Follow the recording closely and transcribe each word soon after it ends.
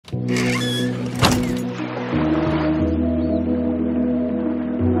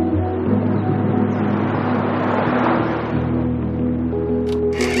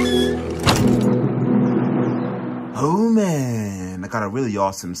really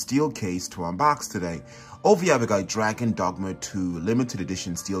awesome steel case to unbox today. Over here we got Dogma 2 limited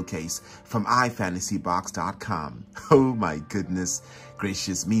edition steel case from iFantasyBox.com. Oh my goodness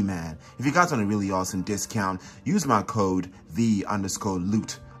gracious me, man. If you guys want a really awesome discount, use my code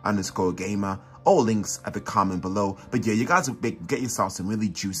the_loot_gamer. All links at the comment below. But yeah, you guys will get yourself some really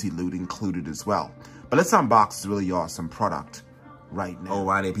juicy loot included as well. But let's unbox this really awesome product right now.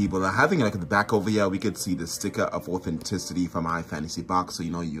 Alrighty, people, having a look at the back over here, we could see the sticker of authenticity from iFantasyBox, so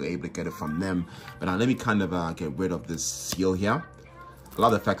you know you're able to get it from them. But now let me kind of get rid of this seal here. I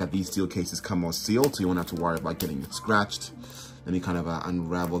love the fact that these steel cases come all sealed, so you won't have to worry about getting it scratched. Let me kind of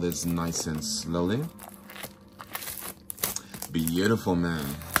unravel this nice and slowly. Beautiful, man.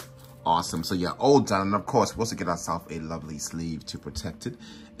 Awesome. So yeah, all done. And of course, we also get ourselves a lovely sleeve to protect it.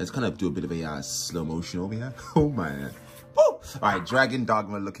 Let's kind of do a bit of a slow motion over here. Oh man. Woo! All right,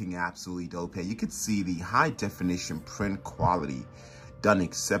 Dogma looking absolutely dope here. You can see the high definition print quality done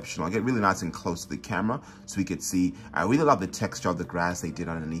exceptional. I get really nice and close to the camera so we could see. I really love the texture of the grass they did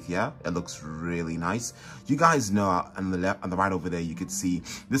underneath here. It looks really nice. You guys know on the left, on the right over there, you could see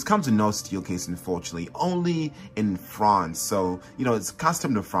this comes in no steel case, unfortunately, only in France. So, you know, it's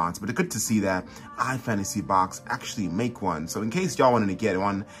custom to France, but it's good to see that iFantasyBox actually make one. So in case y'all wanted to get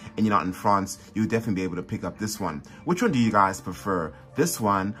one and you're not in France, you'll definitely be able to pick up this one. Which one do you guys prefer? This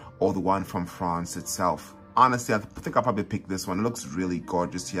one or the one from France itself? Honestly, I think I'll probably pick this one. It looks really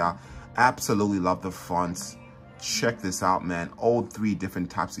gorgeous here. Absolutely love the fonts. Check this out, man. All three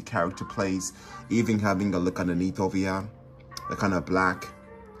different types of character plays. Even having a look underneath over here. They're kind of black.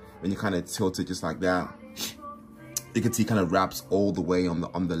 When you kind of tilt it just like that, you can see it kind of wraps all the way on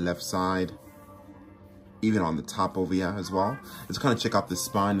the left side. Even on the top over here as well. Let's kind of check out the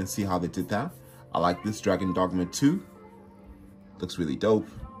spine and see how they did that. I like this Dogma 2. Looks really dope.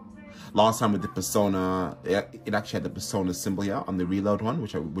 Last time with the Persona, it actually had the Persona symbol here on the reload one,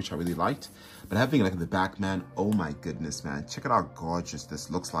 which I really liked. But having a look at the back, man, oh my goodness, man. Check out how gorgeous this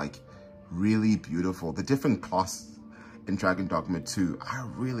looks like. Really beautiful. The different cloths in Dogma 2, I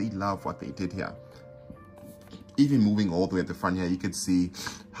really love what they did here. Even moving all the way at the front here, you can see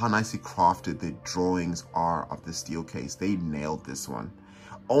how nicely crafted the drawings are of the steel case. They nailed this one.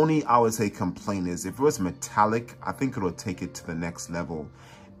 Only I would say complaint is if it was metallic, I think it would take it to the next level.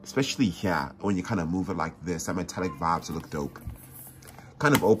 Especially here, when you kind of move it like this, that metallic vibes look dope.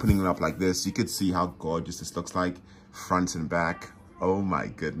 Kind of opening it up like this, you could see how gorgeous this looks like, front and back. Oh my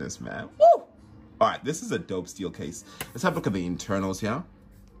goodness, man. Woo! All right, this is a dope steel case. Let's have a look at the internals here.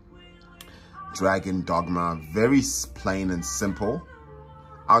 Dogma, very plain and simple.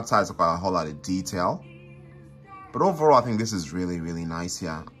 Outside's got a whole lot of detail. But overall, I think this is really, really nice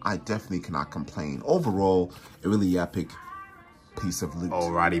here. I definitely cannot complain. Overall, a really epic piece of loot.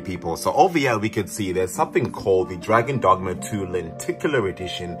 Alrighty, people, so over here we can see there's something called the Dogma 2 Lenticular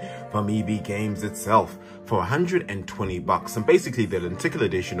Edition from EB Games itself for 120 bucks. And basically the Lenticular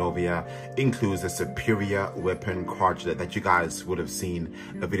Edition over here includes a superior weapon quadlet that you guys would have seen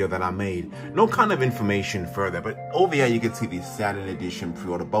a video that I made. No kind of information further, but over here you can see the Saturn Edition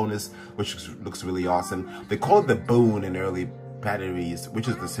pre-order bonus, which looks really awesome. They call it the boon in early batteries, which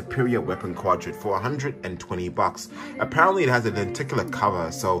is the superior weapon quadrant for 120 bucks. Apparently it has a lenticular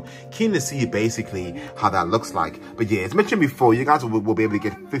cover, so keen to see basically how that looks like. But yeah, as mentioned before, you guys will be able to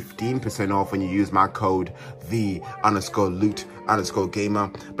get 15% off when you use my code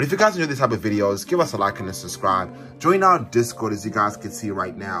the_loot_gamer. But if you guys enjoy this type of videos, give us a like and a subscribe. Join our Discord, as you guys can see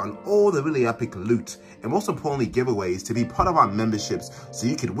right now, and all the really epic loot and most importantly giveaways to be part of our memberships, so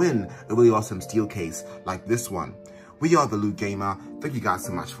you could win a really awesome steel case like this one. We are the Loot Gamer. Thank you guys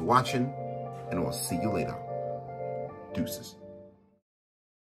so much for watching, and we'll see you later. Deuces.